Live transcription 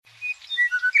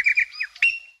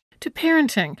to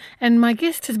parenting. And my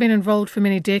guest has been involved for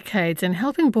many decades in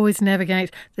helping boys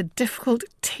navigate the difficult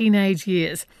teenage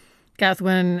years. Garth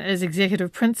Wynne is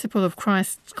Executive Principal of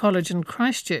Christ's College in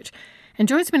Christchurch and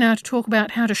joins me now to talk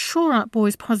about how to shore up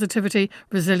boys' positivity,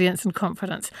 resilience and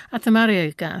confidence. Ata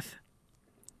mārie, Garth.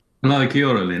 Hello, kia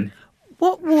ora, Lynn.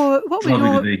 What were Lovely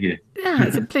to be here. Yeah,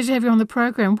 it's a pleasure to have you on the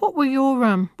program. What were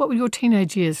your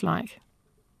teenage years like?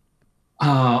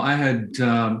 My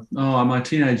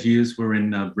teenage years were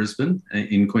in Brisbane,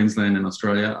 in Queensland in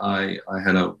Australia. I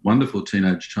had a wonderful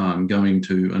teenage time going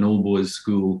to an all-boys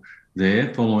school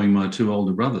there, following my two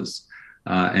older brothers,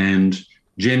 and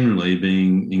generally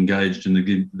being engaged in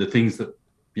the things that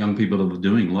young people are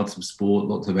doing, lots of sport,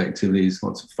 lots of activities,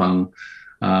 lots of fun,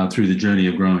 through the journey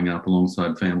of growing up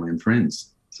alongside family and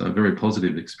friends. So a very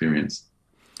positive experience.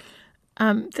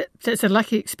 That's a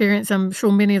lucky experience. I'm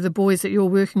sure many of the boys that you're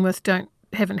working with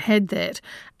haven't had that.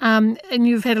 And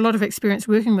you've had a lot of experience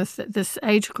working with this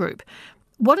age group.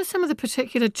 What are some of the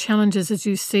particular challenges as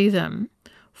you see them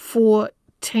for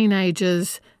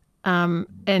teenagers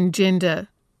and gender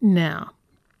now?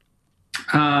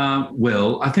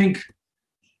 Well, I think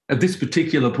at this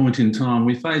particular point in time,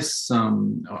 we face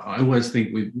I always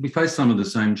think we face some of the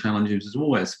same challenges as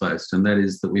always faced, and that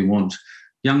is that we want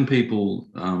young people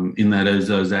in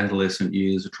those adolescent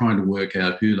years are trying to work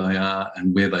out who they are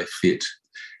and where they fit.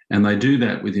 And they do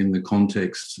that within the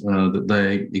context that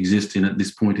they exist in at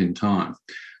this point in time.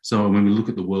 So when we look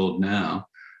at the world now,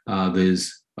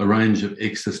 there's a range of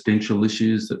existential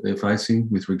issues that they're facing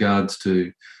with regards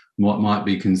to what might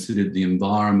be considered the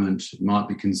environment, it might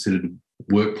be considered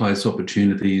workplace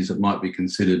opportunities, it might be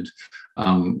considered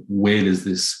where does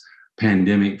this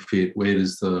pandemic fit, where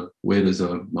does a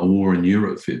war in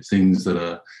Europe fit, things that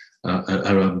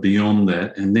are beyond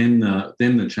that. And then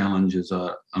the challenges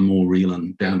are more real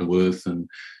and down to earth and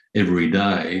every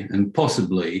day, and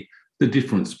possibly the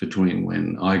difference between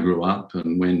when I grew up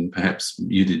and when perhaps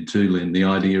you did too, Lynn, the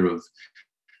idea of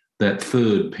that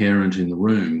third parent in the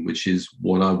room, which is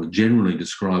what I would generally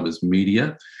describe as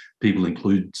media. People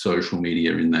include social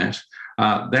media in that.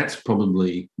 That's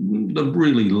probably the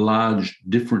really large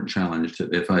different challenge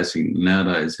that they're facing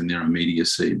nowadays in their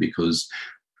immediacy, because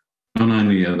not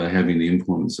only are they having the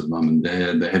influence of mum and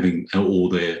dad, they're having all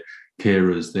their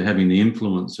carers, they're having the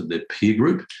influence of their peer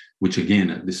group, which again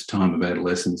at this time of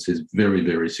adolescence is very,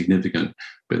 very significant.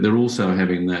 But they're also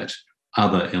having that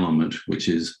other element, which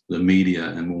is the media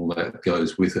and all that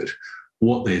goes with it.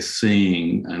 What they're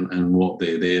seeing and what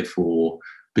they're therefore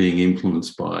being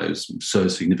influenced by is so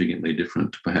significantly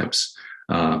different to perhaps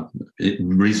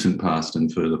recent past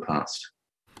and further past.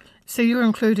 So you're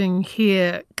including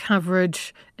here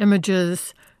coverage,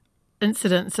 images,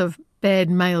 incidents of bad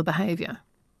male behaviour?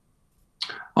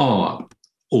 Oh,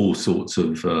 all sorts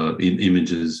of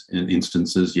images and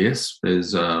instances, yes.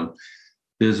 There's a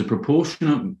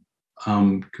proportionate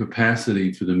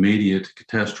capacity for the media to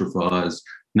catastrophise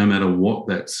no matter what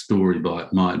that story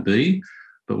might be.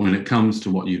 But when it comes to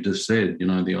what you've just said,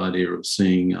 the idea of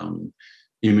seeing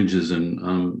images and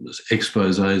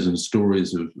exposés and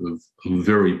stories of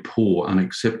very poor,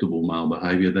 unacceptable male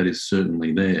behaviour, that is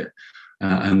certainly there.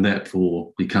 And that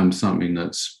becomes something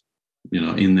that's,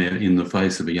 in the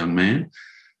face of a young man.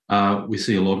 We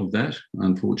see a lot of that,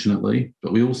 unfortunately.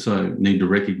 But we also need to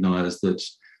recognise that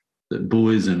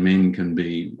boys and men can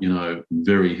be,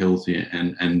 very healthy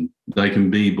and they can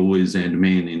be boys and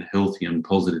men in healthy and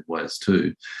positive ways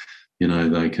too.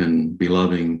 They can be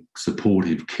loving,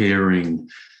 supportive, caring,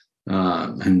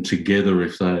 and together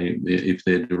if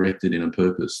they're directed in a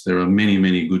purpose. There are many,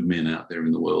 many good men out there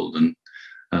in the world,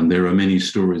 and there are many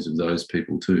stories of those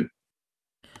people too.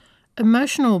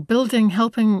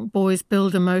 Helping boys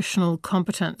build emotional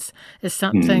competence is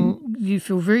something you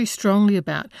feel very strongly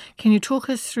about. Can you talk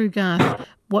us through, Garth,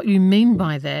 what you mean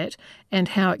by that and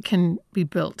how it can be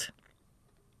built?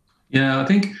 Yeah, I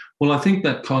think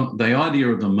that the idea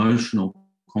of emotional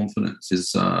confidence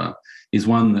is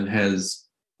one that has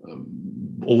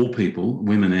all people,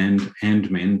 women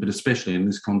and men, but especially in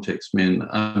this context, men,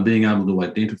 being able to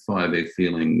identify their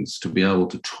feelings, to be able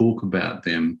to talk about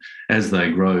them as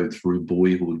they grow through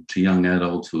boyhood to young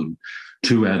adulthood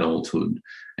to adulthood,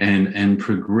 and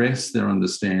progress their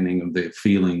understanding of their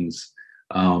feelings,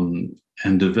 and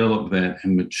develop that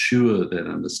and mature that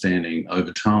understanding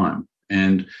over time.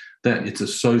 And that it's a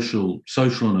social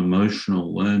and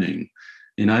emotional learning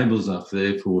enables us,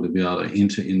 therefore, to be able to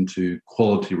enter into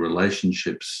quality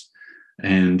relationships.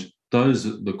 And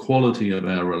the quality of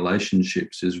our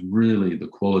relationships is really the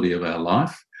quality of our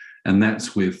life. And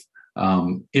that's with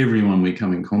everyone we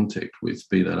come in contact with,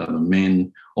 be that other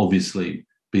men, obviously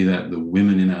be that the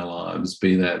women in our lives,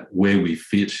 be that where we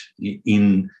fit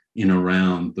in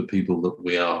around the people that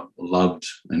we are loved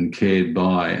and cared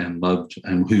by and loved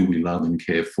and who we love and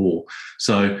care for.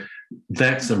 So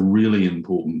that's a really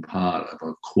important part of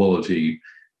a quality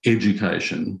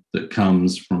education that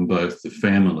comes from both the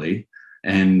family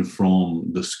and from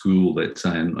the school, let's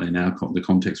say, in the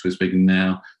context we're speaking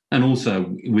now, and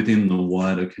also within the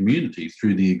wider community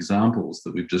through the examples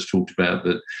that we've just talked about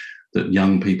that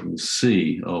young people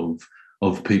see of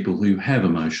people who have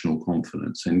emotional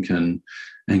confidence and can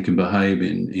behave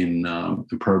in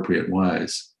appropriate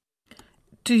ways.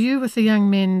 Do you, with the young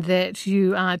men that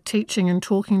you are teaching and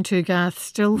talking to, Garth,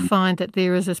 still find that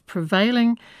there is this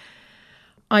prevailing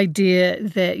idea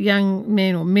that young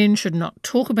men or men should not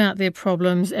talk about their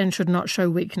problems and should not show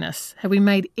weakness? Have we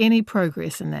made any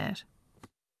progress in that?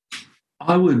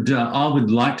 I would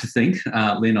like to think,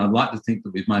 Lynn, I'd like to think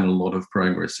that we've made a lot of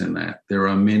progress in that. There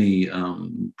are many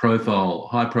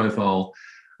high-profile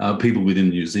people within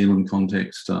the New Zealand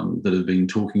context that have been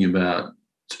talking about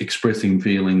expressing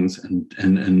feelings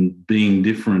and being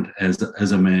different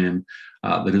as a man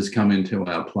that has come into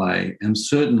our play. And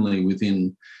certainly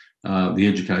within the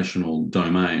educational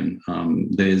domain,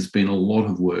 there's been a lot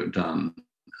of work done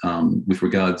with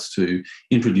regards to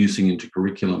introducing into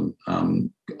curriculum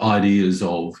ideas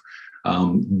of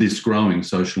this growing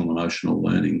social and emotional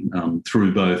learning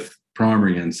through both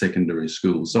primary and secondary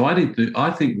schools. So I think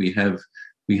we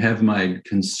have made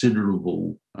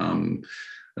considerable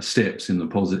steps in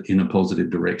a positive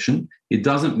direction. It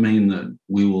doesn't mean that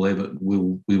we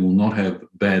will not have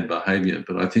bad behaviour,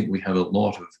 but I think we have a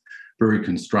lot of very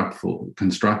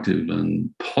constructive and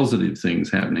positive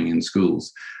things happening in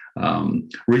schools.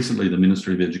 Recently, the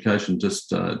Ministry of Education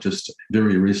just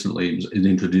very recently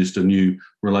introduced a new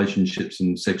relationships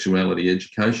and sexuality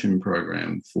education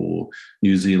program for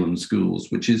New Zealand schools,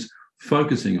 which is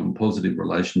focusing on positive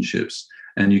relationships.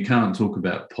 And you can't talk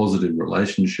about positive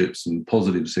relationships and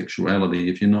positive sexuality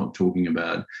if you're not talking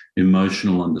about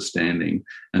emotional understanding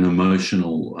and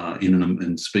emotional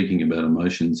and speaking about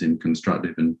emotions in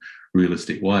constructive and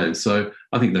realistic ways. So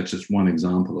I think that's just one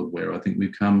example of where I think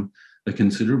we've come a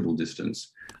considerable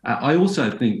distance. I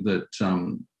also think that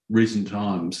recent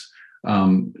times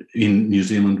in New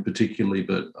Zealand particularly,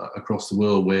 but across the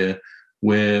world,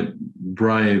 where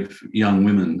brave young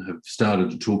women have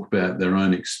started to talk about their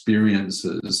own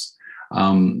experiences,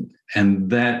 and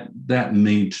that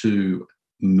Me Too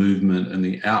movement and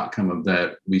the outcome of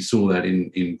that, we saw that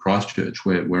in Christchurch,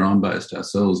 where I'm based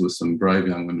ourselves, with some brave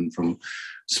young women from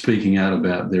speaking out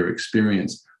about their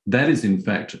experience. That is in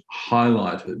fact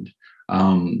highlighted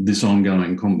this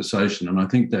ongoing conversation, and I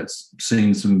think that's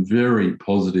seen some very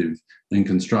positive and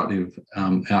constructive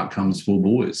outcomes for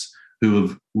boys who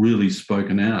have really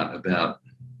spoken out about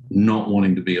not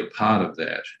wanting to be a part of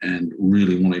that and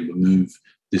really wanting to move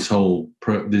this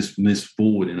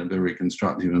forward in a very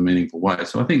constructive and meaningful way.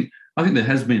 So I think there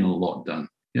has been a lot done.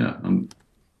 Yeah.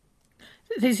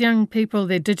 These young people,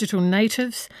 they're digital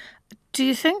natives. Do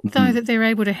you think, though, that they're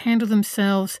able to handle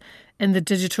themselves in the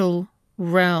digital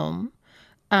realm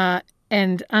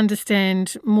and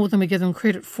understand more than we give them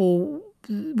credit for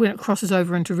when it crosses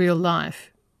over into real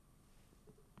life?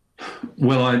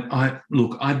 Well, I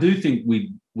do think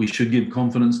we should give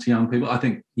confidence to young people. I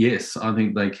think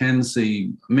they can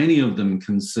see, many of them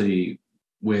can see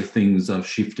where things are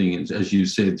shifting, as you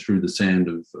said, through the sand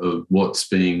of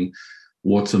what's a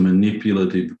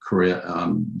manipulative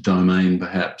domain,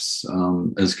 perhaps,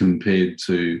 as compared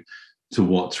to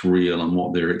what's real and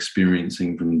what they're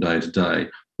experiencing from day to day.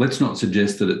 Let's not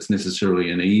suggest that it's necessarily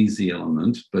an easy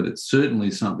element, but it's certainly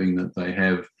something that they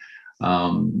have.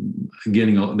 They're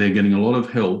getting a lot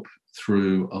of help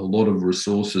through a lot of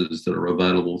resources that are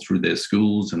available through their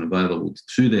schools and available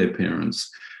to their parents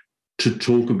to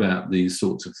talk about these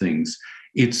sorts of things.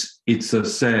 It's a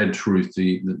sad truth.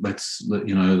 The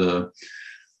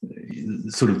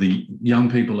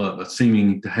young people are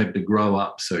seeming to have to grow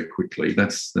up so quickly.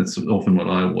 That's often what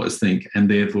I always think, and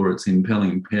therefore it's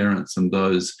impelling parents and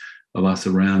those of us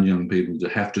around young people to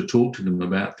have to talk to them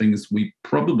about things we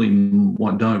probably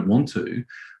don't want to,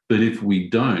 but if we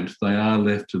don't, they are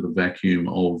left to the vacuum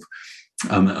of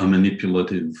a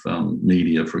manipulative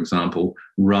media, for example,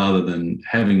 rather than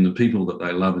having the people that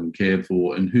they love and care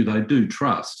for and who they do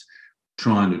trust,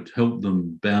 trying to help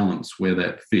them balance where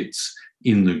that fits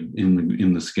in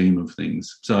the scheme of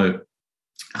things. So,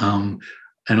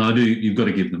 you've got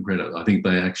to give them credit. I think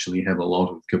they actually have a lot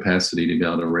of capacity to be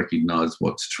able to recognise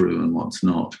what's true and what's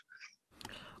not.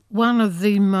 One of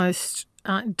the most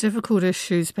difficult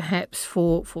issues perhaps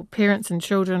for parents and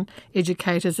children,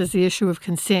 educators, is the issue of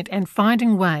consent and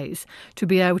finding ways to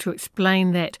be able to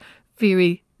explain that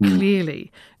very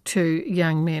clearly to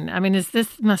young men. I mean,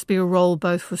 this must be a role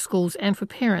both for schools and for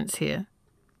parents here.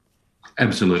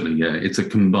 Absolutely, yeah. It's a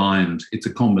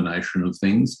combination of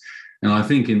things. And I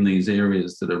think in these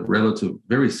areas that are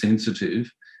very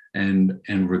sensitive and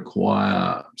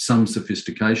require some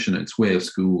sophistication, it's where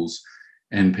schools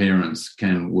and parents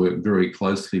can work very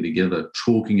closely together,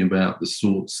 talking about the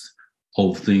sorts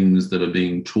of things that are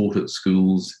being taught at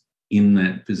schools in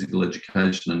that physical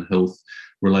education and health,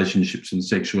 relationships and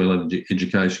sexuality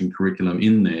education curriculum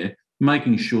in there,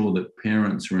 making sure that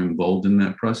parents are involved in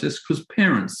that process, because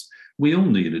parents, we all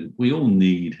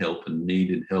need help and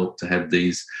needed help to have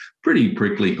these pretty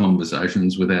prickly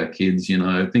conversations with our kids,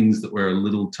 things that we're a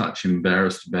little touch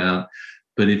embarrassed about.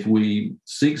 But if we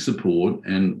seek support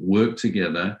and work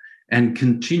together and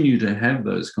continue to have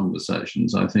those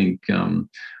conversations, I think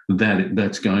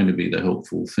that's going to be the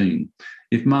helpful thing.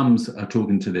 If mums are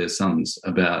talking to their sons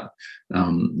about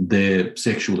their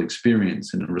sexual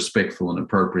experience in a respectful and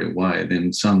appropriate way,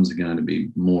 then sons are going to be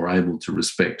more able to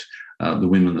respect the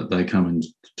women that they come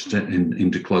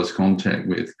into close contact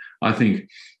with. I think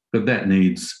that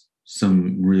needs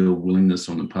some real willingness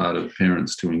on the part of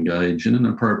parents to engage in an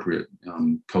appropriate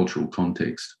cultural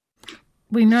context.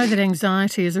 We know that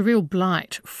anxiety is a real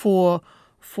blight for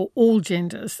all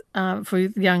genders, for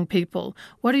young people.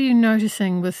 What are you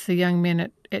noticing with the young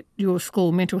men at your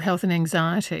school, mental health and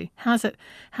anxiety? How's it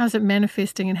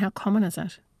manifesting, and how common is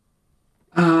it?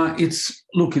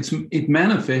 It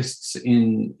manifests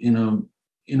in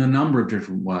a number of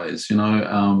different ways.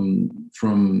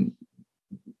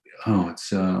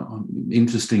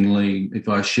 Interestingly, if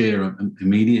I share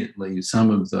immediately, some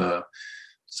of the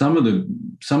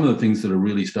things that are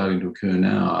really starting to occur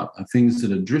now are things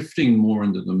that are drifting more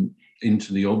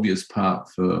into the obvious part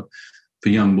for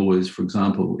young boys. For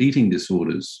example, eating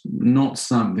disorders, not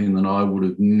something that I would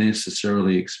have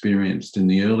necessarily experienced in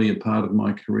the earlier part of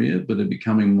my career, but are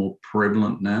becoming more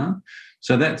prevalent now.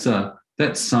 So that's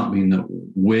something that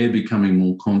we're becoming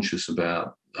more conscious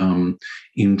about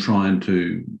in trying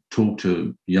to talk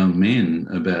to young men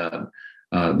about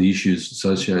the issues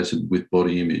associated with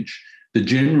body image. The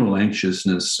general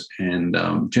anxiousness and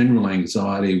general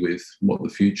anxiety with what the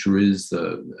future is,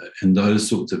 and those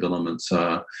sorts of elements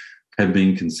have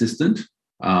been consistent.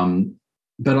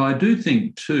 But I do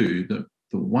think too that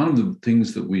one of the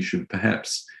things that we should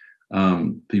perhaps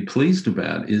be pleased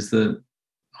about is that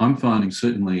I'm finding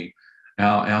certainly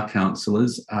our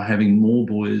counsellors are having more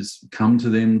boys come to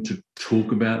them to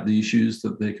talk about the issues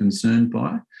that they're concerned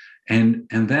by. And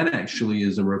that actually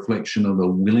is a reflection of a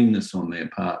willingness on their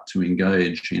part to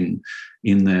engage in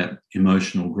that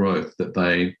emotional growth, that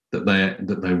they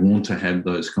want to have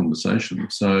those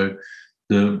conversations. So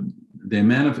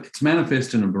it's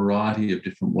manifest in a variety of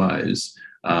different ways,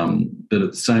 but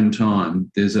at the same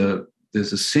time, there's a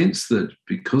sense that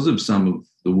because of some of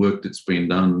the work that's been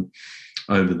done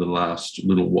over the last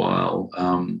little while,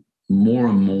 more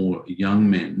and more young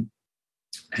men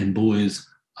and boys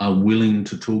are willing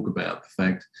to talk about the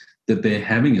fact that they're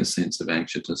having a sense of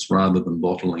anxiousness rather than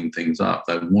bottling things up.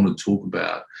 They want to talk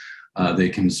about their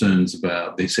concerns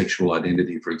about their sexual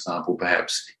identity, for example,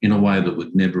 perhaps in a way that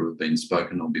would never have been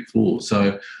spoken of before.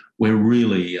 So we're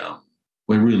really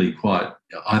quite,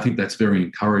 I think that's very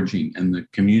encouraging, and the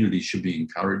community should be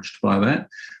encouraged by that.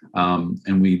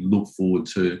 And we look forward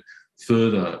to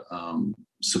further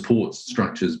support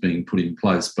structures being put in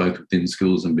place both within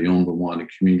schools and beyond the wider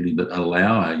community that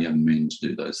allow our young men to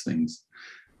do those things.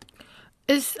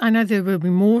 I know there will be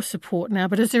more support now,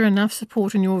 but is there enough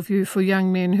support in your view for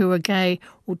young men who are gay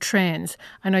or trans?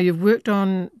 I know you've worked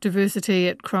on diversity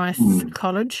at Christ's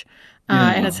College,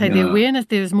 and I'd say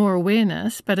there's more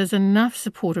awareness, but is enough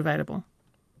support available?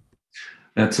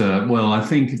 I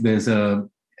think there's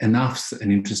enough's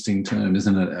an interesting term,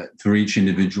 isn't it? For each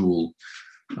individual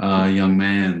young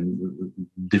man,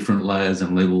 different layers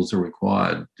and levels are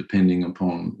required depending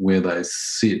upon where they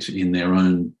sit in their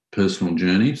own personal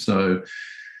journey. So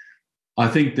I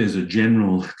think there's a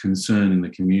general concern in the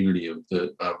community of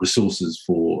the resources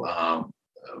for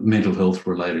mental health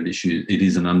related issues. It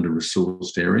is an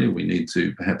under-resourced area. We need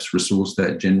to perhaps resource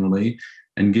that generally.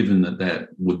 And given that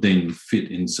would then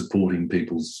fit in supporting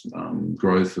people's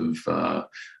growth of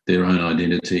their own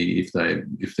identity, if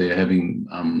they're having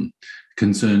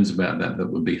concerns about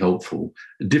that would be helpful.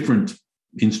 Different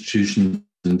institutions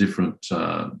and different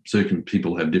certain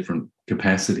people have different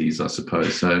capacities, I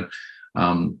suppose. So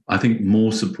I think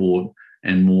more support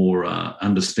and more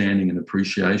understanding and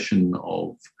appreciation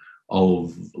of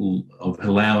of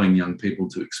allowing young people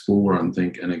to explore and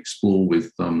think and explore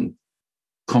with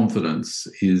confidence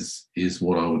is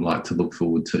what I would like to look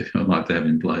forward to. I'd like to have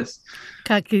in place.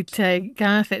 Ka kite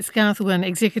Garth, that's Garth Wynne,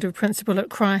 Executive Principal at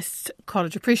Christ's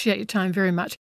College. Appreciate your time very much.